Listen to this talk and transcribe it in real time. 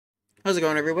How's it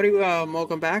going, everybody?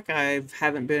 Welcome back. I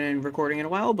haven't been recording in a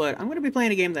while, but I'm going to be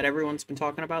playing a game that everyone's been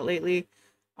talking about lately.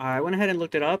 I went ahead and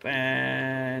looked it up,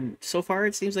 and so far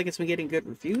it seems like it's been getting good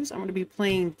reviews. I'm going to be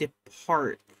playing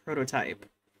Depart Prototype.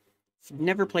 I've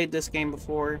never played this game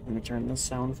before. Let me turn the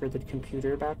sound for the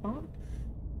computer back on.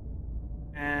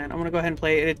 And I'm going to go ahead and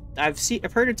play it. I've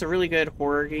heard it's a really good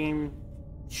horror game,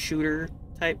 shooter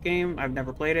type game. I've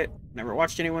never played it, never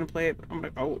watched anyone play it, but I'm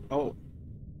going to...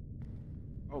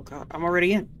 Oh god, I'm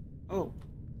already in. Oh.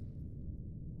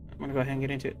 I'm gonna go ahead and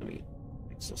get into it. Let me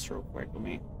fix this real quick. Let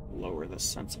me lower the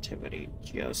sensitivity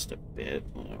just a bit.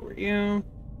 Lower you.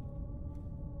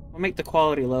 I'll make the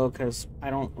quality low because I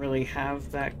don't really have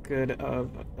that good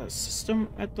of a system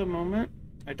at the moment.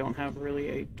 I don't have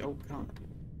really a... Oh god.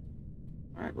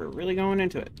 Alright, we're really going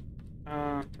into it.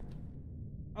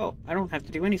 Oh, I don't have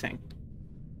to do anything.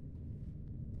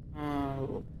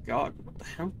 Oh god, what the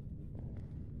hell?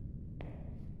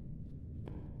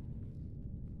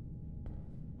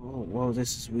 Oh, whoa,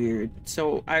 this is weird.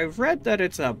 So, I've read that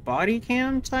it's a body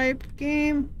cam type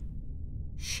game.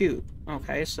 Shoot.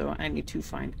 Okay, so I need to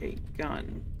find a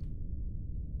gun.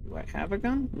 Do I have a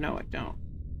gun? No, I don't.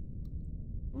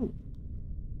 Ooh.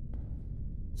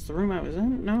 It's the room I was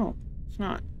in? No, it's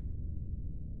not.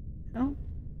 No?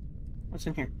 What's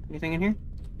in here? Anything in here?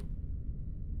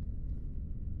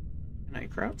 Can I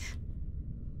crouch?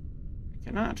 I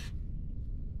cannot.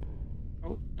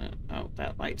 Oh,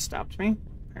 that light stopped me,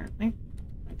 apparently.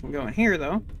 I can go in here,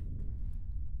 though.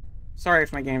 Sorry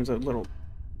if my game's a little...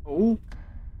 Oh.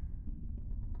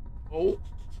 Oh.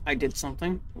 I did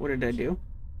something. What did I do?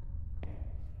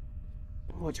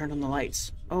 Oh, I turned on the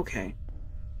lights. Okay.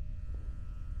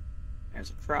 There's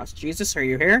a cross. Jesus, are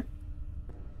you here?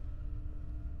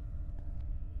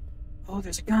 Oh,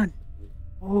 there's a gun.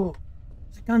 Oh,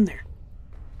 there's a gun there.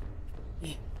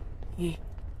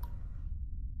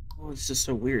 Oh, this is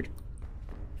so weird.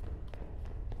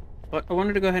 But I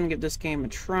wanted to go ahead and give this game a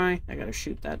try. I gotta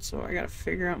shoot that, so I gotta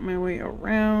figure out my way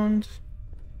around.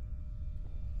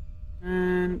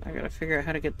 And I gotta figure out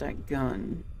how to get that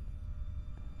gun.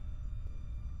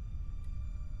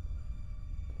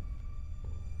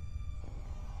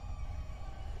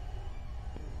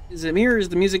 Is it me or is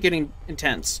the music getting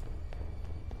intense?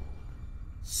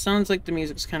 Sounds like the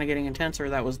music's kind of getting intense, or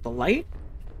that was the light.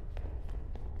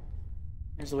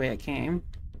 Here's the way I came.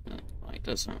 The light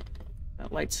doesn't...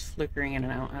 That light's flickering in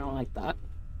and out. I don't like that.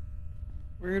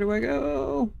 Where do I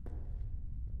go?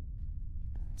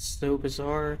 It's so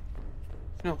bizarre.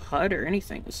 There's no HUD or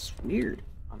anything. This is weird.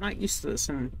 I'm not used to this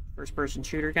in first-person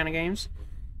shooter kind of games.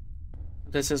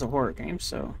 This is a horror game,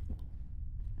 so...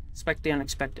 Expect the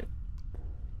unexpected.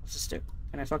 What's this do?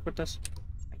 Can I fuck with this?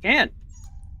 I can!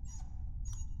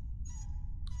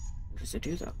 What does it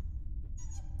do, though?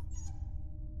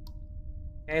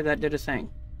 Okay, that did a thing.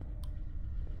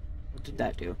 What did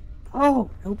that do? Oh!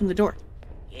 I opened the door.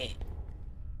 Yeah.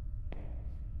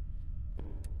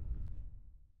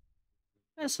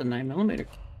 That's a 9mm.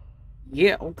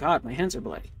 Yeah, oh god, my hands are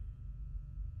bloody.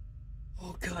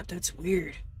 Oh god, that's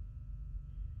weird.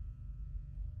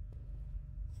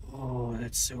 Oh,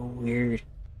 that's so weird.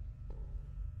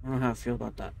 I don't know how I feel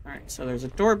about that. Alright, so there's a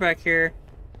door back here.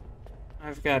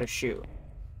 I've got to shoot.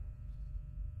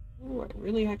 Oh, I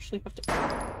really actually have to...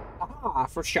 Ah,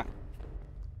 first shot.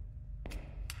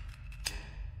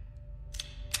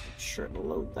 Make sure to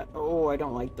load that. Oh, I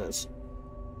don't like this.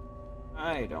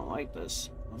 I don't like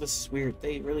this. Oh, this is weird.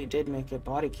 They really did make it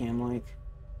body cam-like.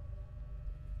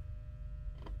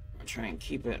 I'll try and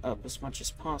keep it up as much as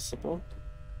possible.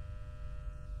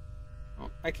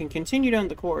 Oh, I can continue down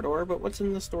the corridor, but what's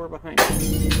in this door behind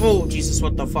me? Oh, Jesus,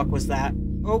 what the fuck was that?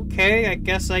 Okay, I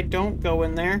guess I don't go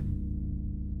in there.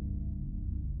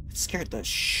 It scared the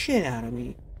shit out of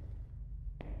me.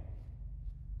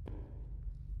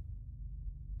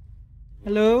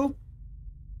 Hello?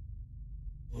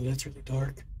 Oh, that's really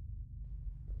dark.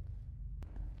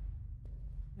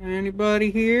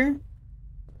 Anybody here?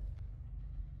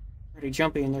 Pretty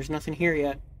jumpy, and there's nothing here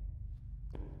yet.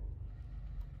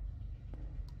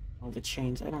 Oh, the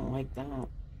chains. I don't like that.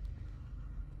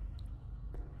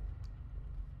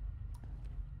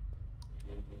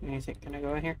 Anything? Can I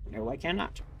go in here? No, I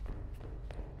cannot.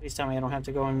 Please tell me I don't have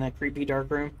to go in that creepy dark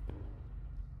room.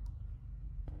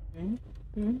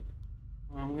 Okay.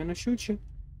 I'm gonna shoot you.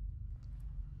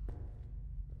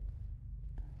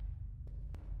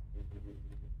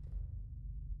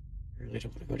 I really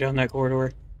don't want to go down that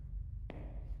corridor.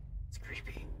 It's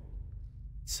creepy.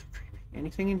 It's so creepy.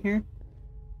 Anything in here?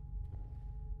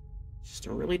 Just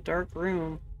a really dark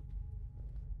room.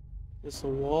 Is this a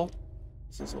wall?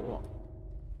 This is a wall.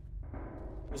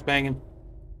 Who's banging?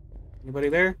 Anybody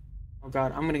there? Oh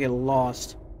god, I'm gonna get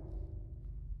lost.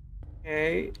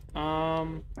 Okay,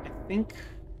 I think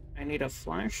I need a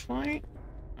flashlight.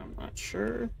 I'm not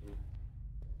sure.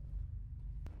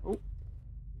 Oh.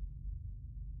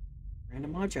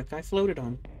 Random object I floated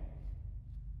on.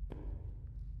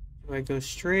 Do I go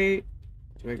straight?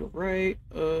 Do I go right?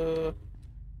 Well,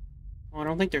 I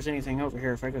don't think there's anything over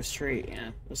here if I go straight.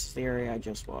 Yeah, this is the area I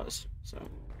just was. So,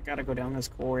 I gotta go down this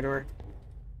corridor.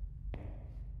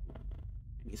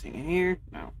 Anything in here?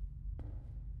 No.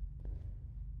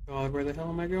 God, where the hell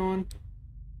am I going?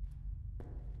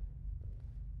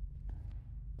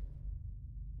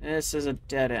 This is a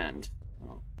dead end.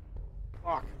 Oh,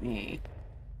 fuck me.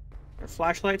 Is there a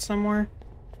flashlight somewhere?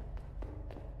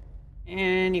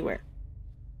 Anywhere.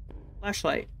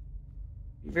 Flashlight.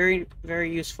 Very,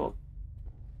 very useful.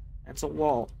 That's a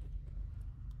wall.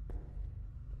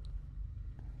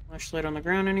 Flashlight on the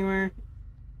ground anywhere?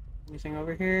 Anything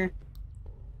over here?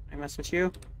 Can I mess with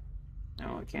you?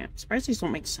 No, I can't. Surprised these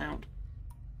don't make sound.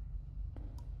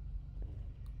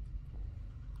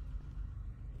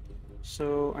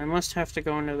 So, I must have to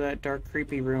go into that dark,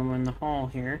 creepy room in the hall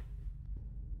here.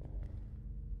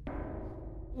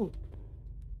 Ooh.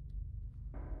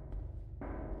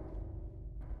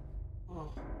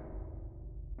 Oh.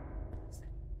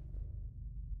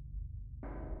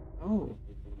 Oh.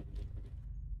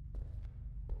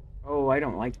 Oh, I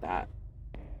don't like that.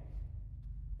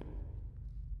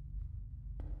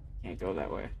 Can't go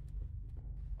that way.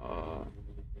 Oh,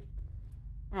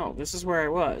 this is where I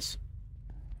was.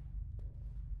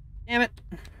 Damn it!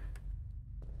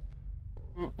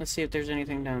 Well, let's see if there's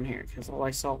anything down here, because all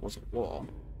I saw was a wall.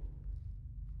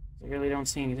 I really don't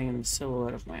see anything in the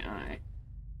silhouette of my eye.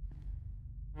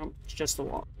 Nope, it's just the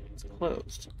wall. It's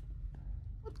closed.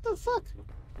 What the fuck?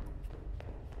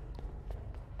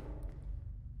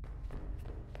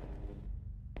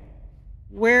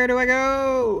 Where do I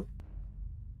go?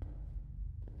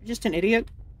 You're just an idiot.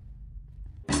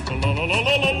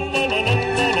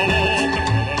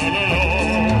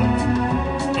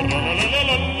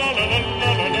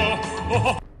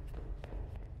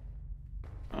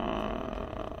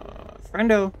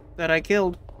 Friendo that I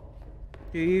killed.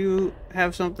 Do you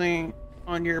have something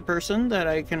on your person that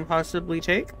I can possibly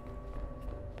take?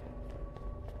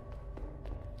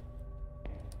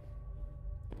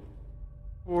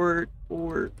 Or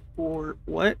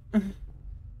what?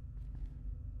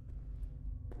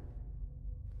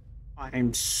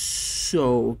 I'm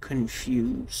so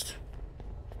confused.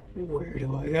 Where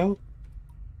do I go?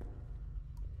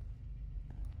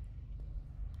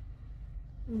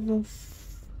 The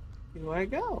f do I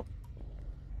go?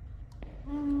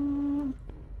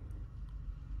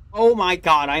 Oh my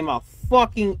god, I'm a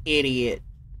fucking idiot.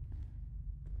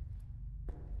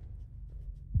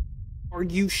 Are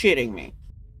you shitting me?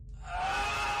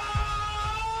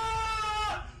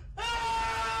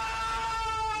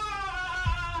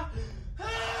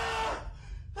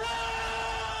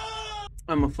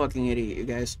 I'm a fucking idiot, you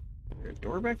guys. Is there a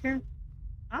door back here?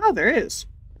 Ah, there is.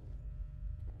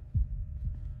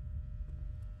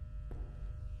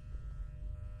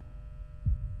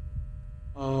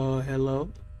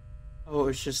 Hello? Oh,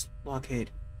 it's just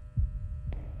blockade.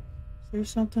 Is there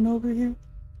something over here?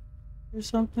 There's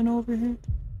something over here?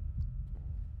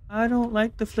 I don't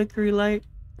like the flickery light.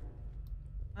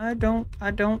 I don't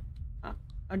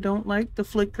like the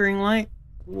flickering light.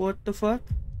 What the fuck?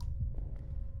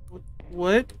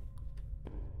 What?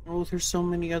 Oh, there's so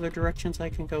many other directions I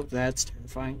can go. That's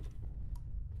terrifying.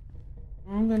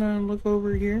 I'm gonna look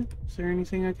over here. Is there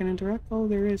anything I can interact? Oh,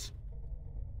 there is.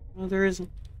 No, there isn't.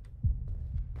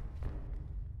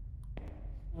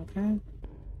 Okay.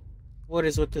 What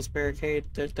is with this barricade?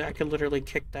 That I could literally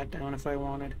kick that down if I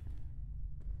wanted.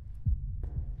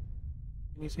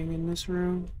 Anything in this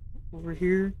room? Over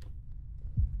here?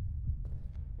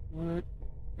 What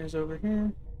is over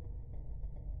here?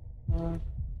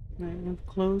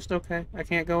 Closed? Okay, I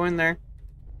can't go in there.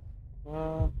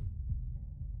 Oh!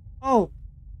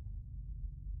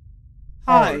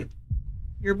 Hi!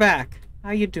 You're back.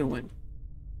 How you doing?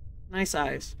 Nice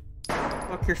eyes.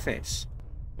 Fuck your face.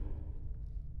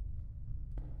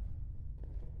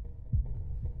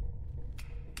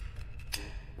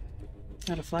 Is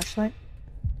that a flashlight?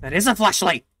 That is a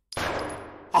flashlight!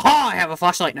 Aha! I have a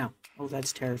flashlight now! Oh,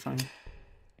 that's terrifying.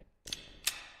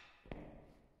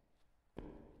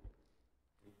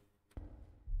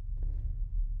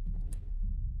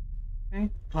 Okay.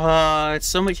 It's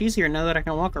so much easier now that I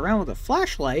can walk around with a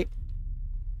flashlight.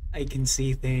 I can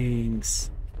see things.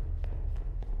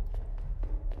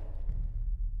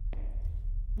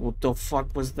 What the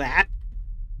fuck was that?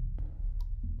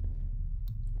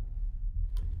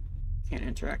 Can't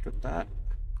interact with that.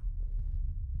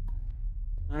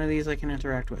 None of these I can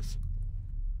interact with.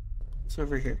 What's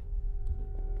over here?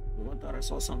 Oh, I thought I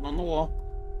saw something on the wall.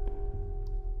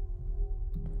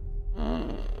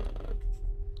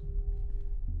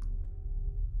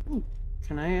 Ooh,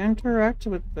 can I interact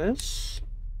with this?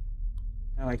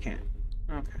 No, I can't.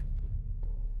 Okay.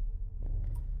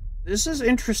 This is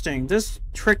interesting. This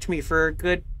tricked me for a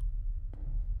good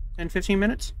 10-15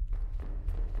 minutes.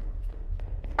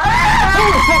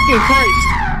 Oh, fucking Christ!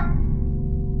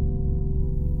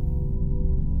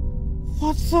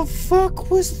 What the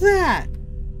fuck was that?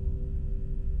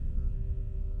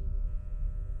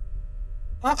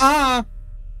 Oh,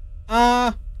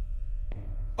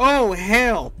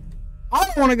 hell. I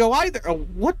don't want to go either. Oh,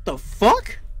 what the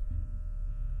fuck?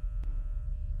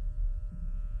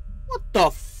 What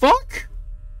the fuck?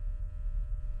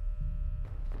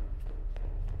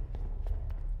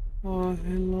 Oh,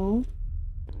 hello?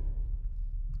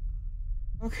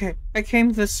 Okay, I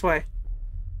came this way.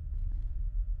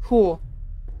 Cool.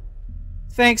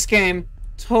 Thanks, game.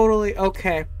 Totally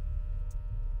okay.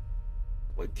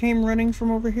 What came running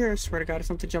from over here? I swear to God, if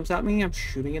something jumps at me, I'm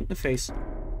shooting it in the face.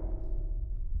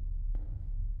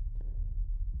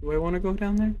 Do I want to go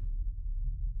down there?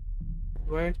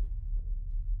 Do I?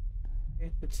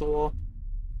 Okay, it's the wall.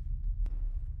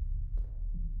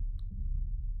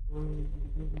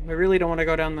 I really don't want to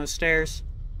go down those stairs.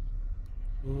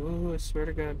 Ooh, I swear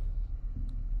to God.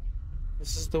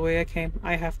 This is the way I came.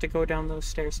 I have to go down those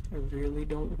stairs. I really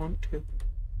don't want to.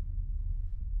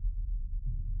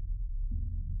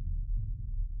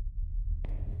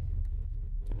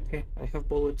 Okay, I have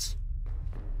bullets.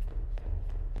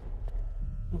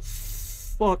 Oh,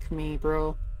 fuck me,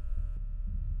 bro.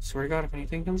 Swear to God, if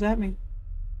anything comes at me,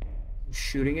 I'm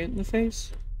shooting it in the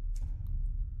face.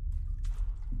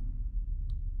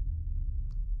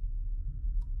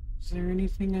 Is there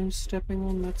anything I'm stepping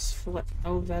on that's flat?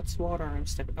 Oh, that's water I'm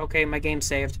stepping. Okay, my game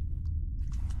saved.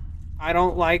 I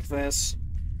don't like this.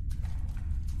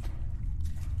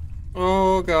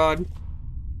 Oh, God.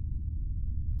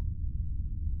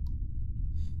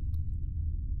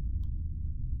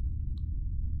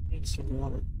 Need some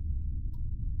water.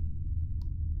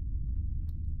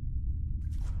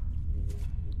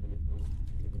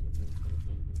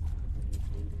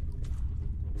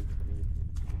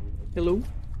 Hello?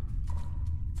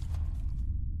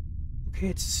 Okay,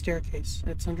 it's a staircase.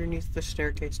 It's underneath the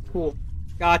staircase. Cool.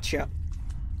 Gotcha.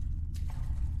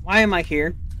 Why am I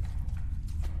here?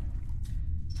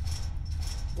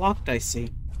 Locked, I see.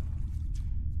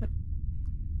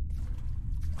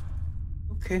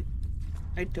 Okay.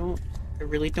 I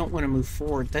really don't want to move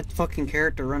forward. That fucking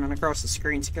character running across the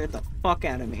screen scared the fuck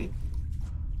out of me.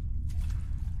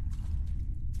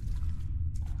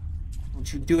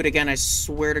 Don't you do it again, I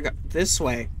swear to God. This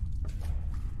way.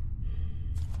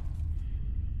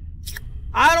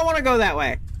 I don't want to go that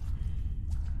way.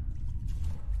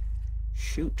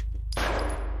 Shoot.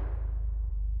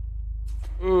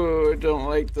 Oh, I don't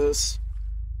like this.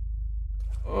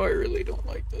 Oh, I really don't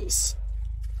like this.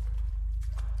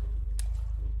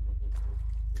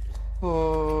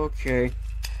 Okay.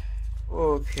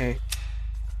 Okay.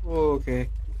 Okay.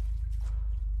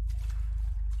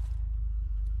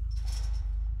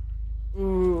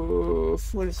 Ooh,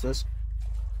 what is this?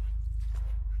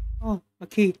 Oh, a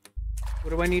key. What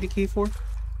do I need a key for?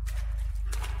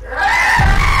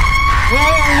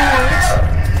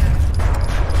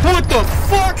 What the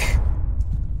fuck?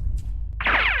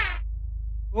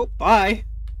 Oh, bye.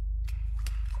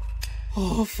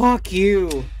 Oh, fuck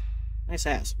you. Nice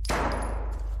ass.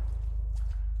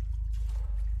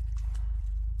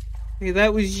 Hey,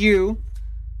 that was you.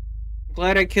 I'm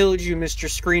glad I killed you, Mr.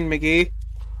 Screen McGee.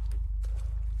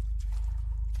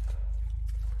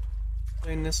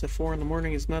 Playing this at 4 in the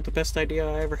morning is not the best idea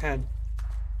I ever had.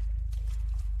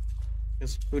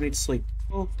 Because who needs sleep?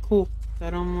 Oh, cool.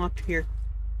 That unlocked here.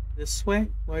 This way?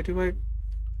 Why do I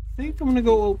think I'm gonna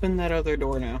go open that other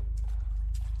door now?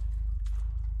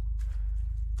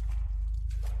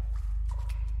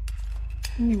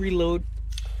 Let me reload.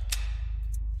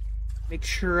 Make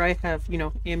sure I have, you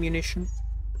know, ammunition.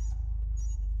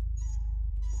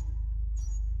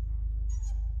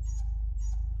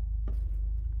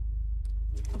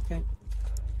 Okay.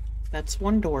 That's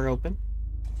one door open.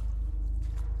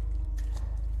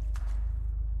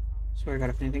 Swear to God,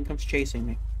 if anything comes chasing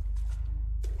me.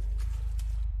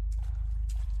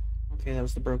 Okay, that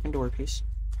was the broken door piece.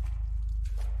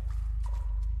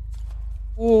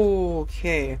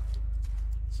 Okay.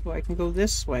 So I can go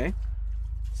this way. It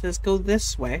says go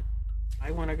this way.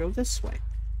 I want to go this way.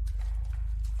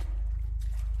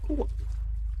 Cool.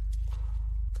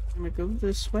 I'm gonna go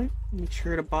this way. Make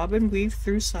sure to bob and weave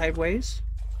through sideways,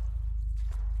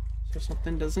 so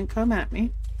something doesn't come at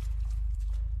me.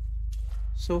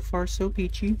 So far, so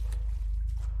peachy.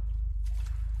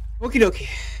 Okie dokie.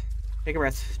 Take a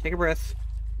breath. Take a breath.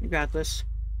 You got this.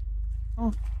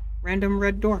 Oh, random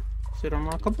red door. Is it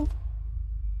unlockable?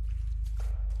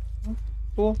 Oh,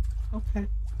 cool. Okay.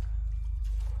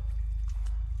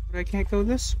 But I can't go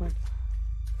this way.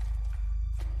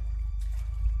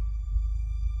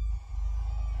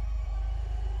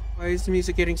 Why is the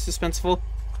music getting suspenseful?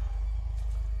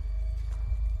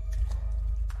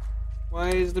 Why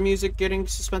is the music getting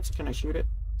suspenseful? Can I shoot it?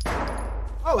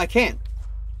 Oh, I can.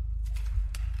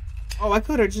 Oh, I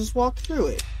could have just walked through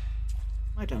it.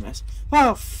 My dumbass.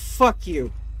 Oh, fuck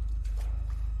you.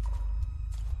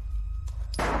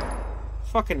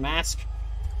 Fucking mask.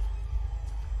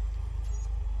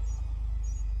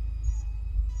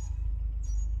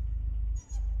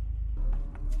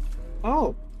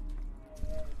 Oh.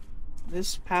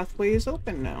 This pathway is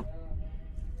open now.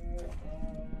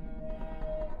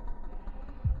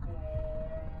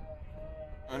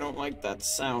 I don't like that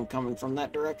sound coming from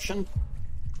that direction.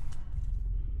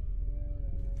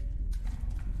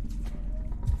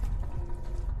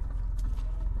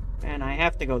 And I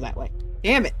have to go that way.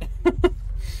 Damn it!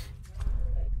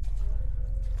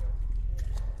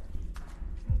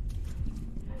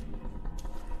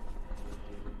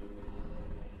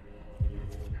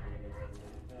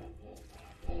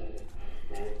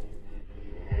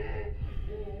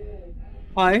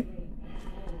 Hi.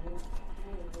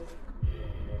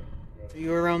 Are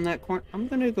you around that corner? I'm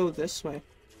gonna go this way.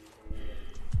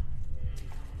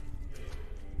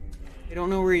 I don't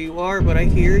know where you are, but I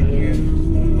hear you.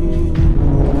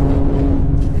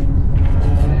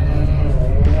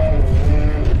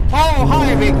 Oh,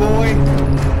 hi, big boy.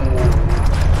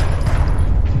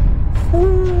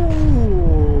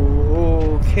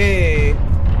 Ooh, okay.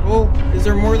 Oh, is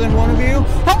there more than one of you?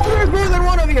 Oh, there's more than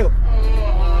one of you!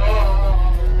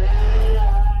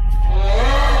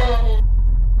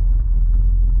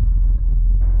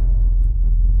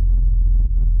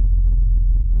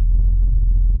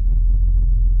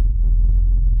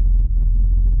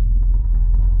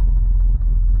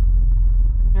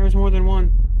 There's more than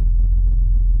one.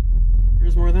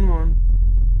 There's more than one.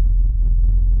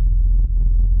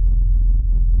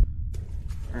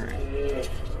 Alright.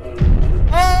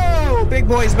 Oh! Big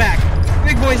boy's back!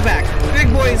 Big boy's back!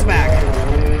 Big boy's back!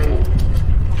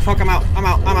 Oh, fuck, I'm out. I'm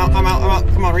out. I'm out. I'm out. I'm out.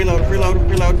 Come on, reload. Reload.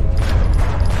 Reload.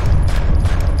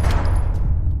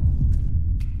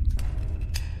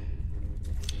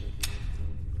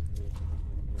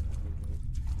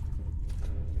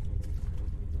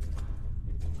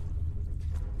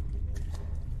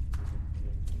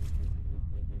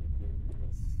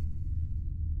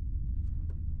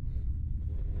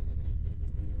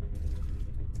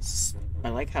 I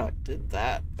like how it did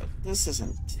that, but this is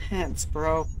intense,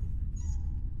 bro.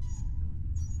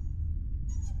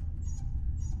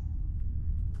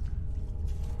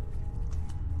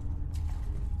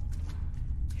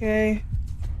 Okay.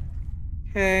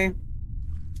 Okay.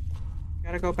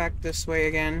 Gotta go back this way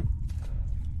again.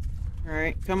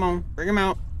 Alright, come on. Bring him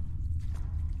out.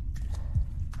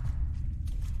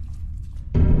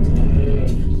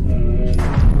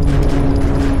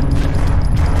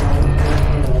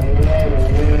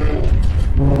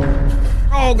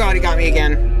 Oh god, he got me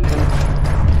again.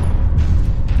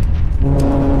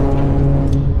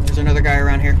 There's another guy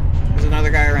around here. There's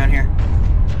another guy around here.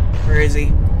 Where is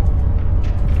he?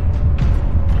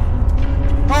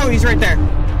 Oh, he's right there.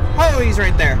 Oh, he's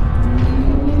right there.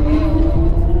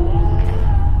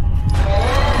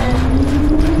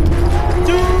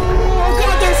 Dude, oh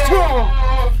god, there's two of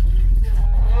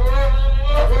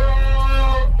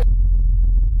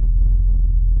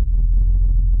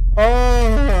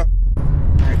them!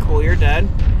 Alright, cool, you're dead.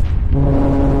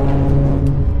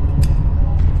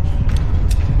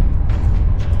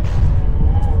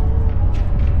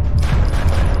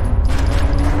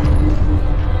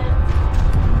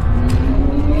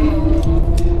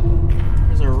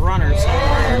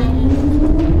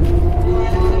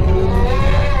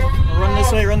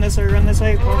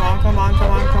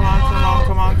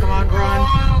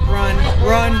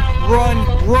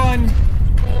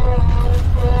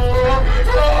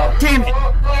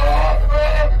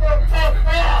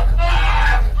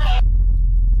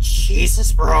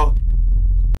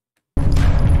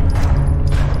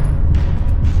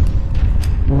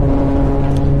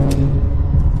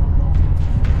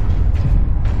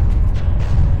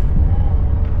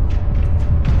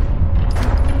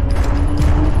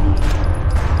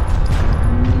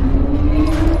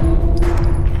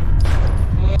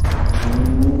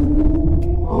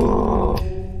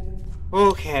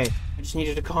 Okay, I just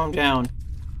needed to calm down.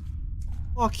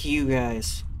 Fuck you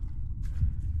guys.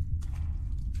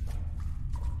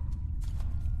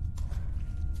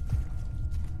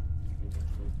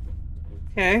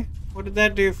 Okay, what did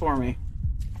that do for me?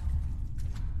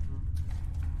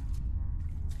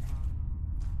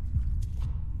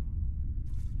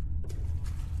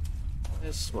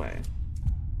 This way.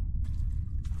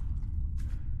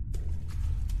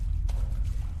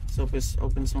 So this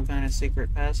opened some kind of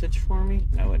secret passage for me?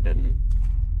 No, it didn't.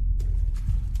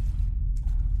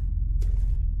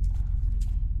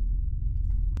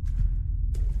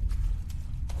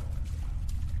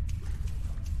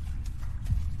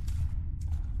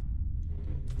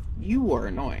 You are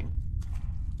annoying.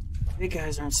 Big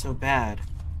guys aren't so bad.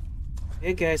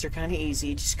 Big guys are kind of easy,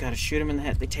 you just gotta shoot them in the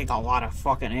head. They take a lot of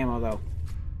fucking ammo, though.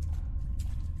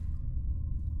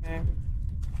 Okay.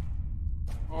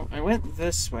 Well, I went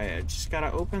this way. I just gotta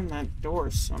open that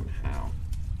door somehow.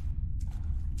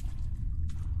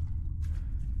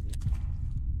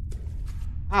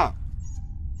 Oh.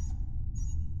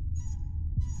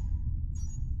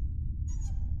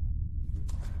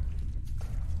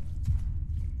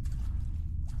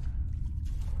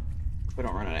 We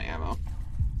don't run out of ammo.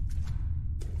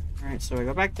 Alright, so I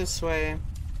go back this way,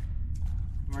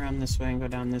 around this way, and go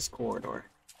down this corridor.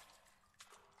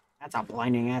 That's a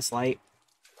blinding ass light.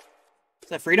 Is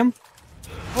that freedom?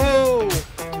 Whoa!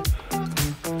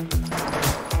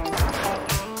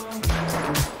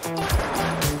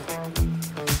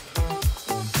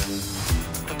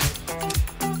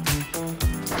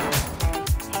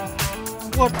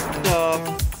 What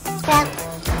the fuck?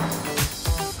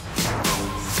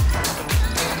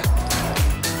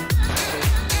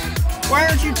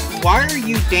 Why are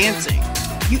you dancing?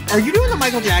 Are you doing the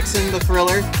Michael Jackson, the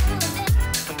Thriller?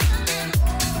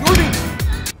 You're doing...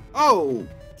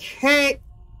 Okay.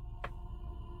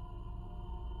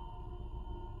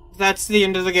 That's the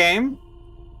end of the game?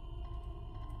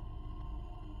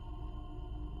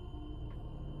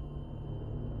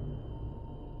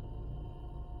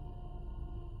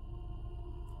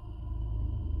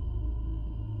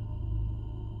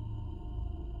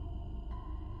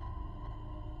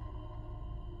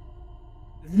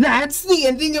 That's the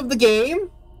ending of the game?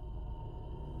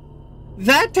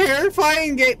 That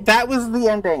terrifying game, that was the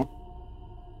ending.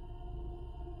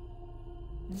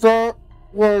 That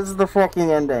was the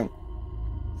fucking ending.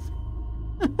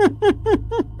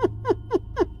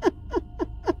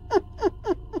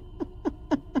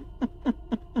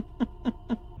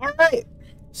 Alright,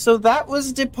 so that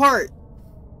was Depart.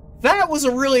 That was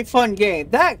a really fun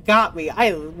game. That got me. I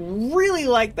really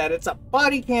like that. It's a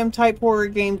body cam type horror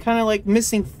game, kind of like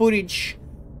missing footage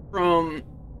from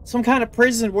some kind of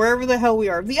prison, wherever the hell we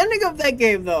are. The ending of that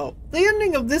game, though, the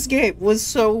ending of this game was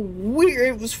so weird.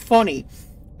 It was funny.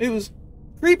 It was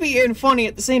creepy and funny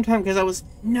at the same time because I was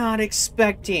not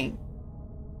expecting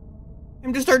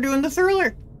him to start doing the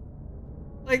Thriller.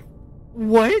 Like,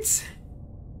 what?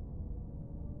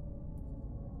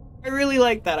 I really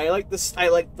like that. I like this. I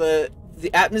like the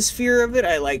atmosphere of it.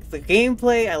 I like the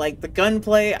gameplay. I like the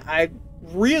gunplay. I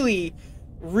really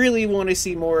want to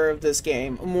see more of this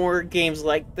game. More games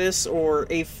like this, or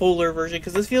a fuller version,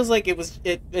 because this feels like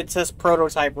it says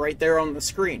prototype right there on the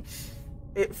screen.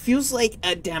 It feels like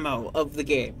a demo of the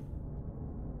game.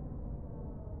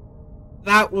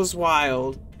 That was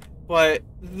wild, but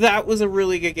that was a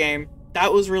really good game.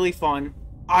 That was really fun.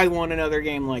 I want another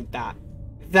game like that.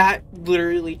 That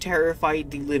literally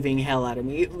terrified the living hell out of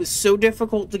me. It was so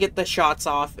difficult to get the shots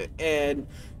off, and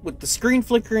with the screen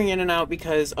flickering in and out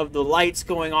because of the lights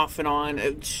going off and on.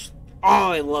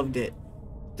 I loved it.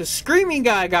 The screaming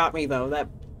guy got me, though. That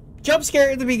jump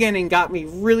scare at the beginning got me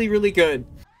really good.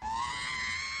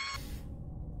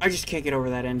 I just can't get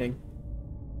over that ending.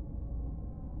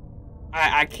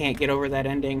 I can't get over that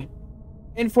ending.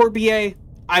 N4ba,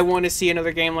 I want to see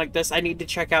another game like this. I need to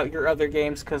check out your other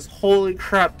games, because holy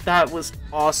crap, that was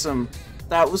awesome.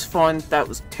 That was fun. That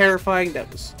was terrifying.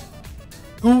 That was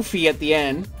goofy at the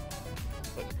end.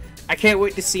 But I can't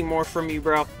wait to see more from you,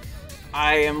 bro.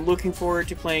 I am looking forward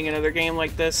to playing another game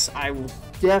like this. I will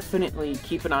definitely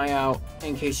keep an eye out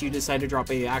in case you decide to drop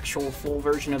a actual full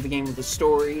version of the game with the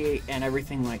story and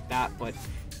everything like that. But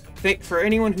for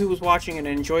anyone who was watching and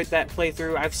enjoyed that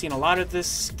playthrough, I've seen a lot of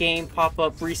this game pop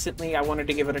up recently. I wanted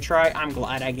to give it a try. I'm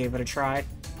glad I gave it a try.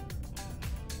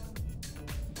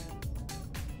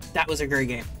 That was a great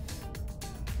game.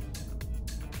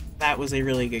 That was a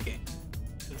really good game.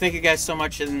 So thank you guys so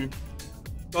much, and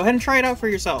go ahead and try it out for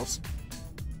yourselves.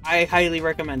 I highly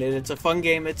recommend it. It's a fun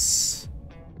game. It's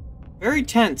very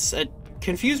tense. It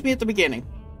confused me at the beginning,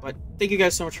 but thank you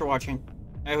guys so much for watching.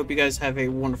 I hope you guys have a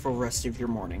wonderful rest of your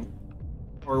morning.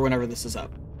 Or whenever this is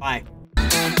up. Bye.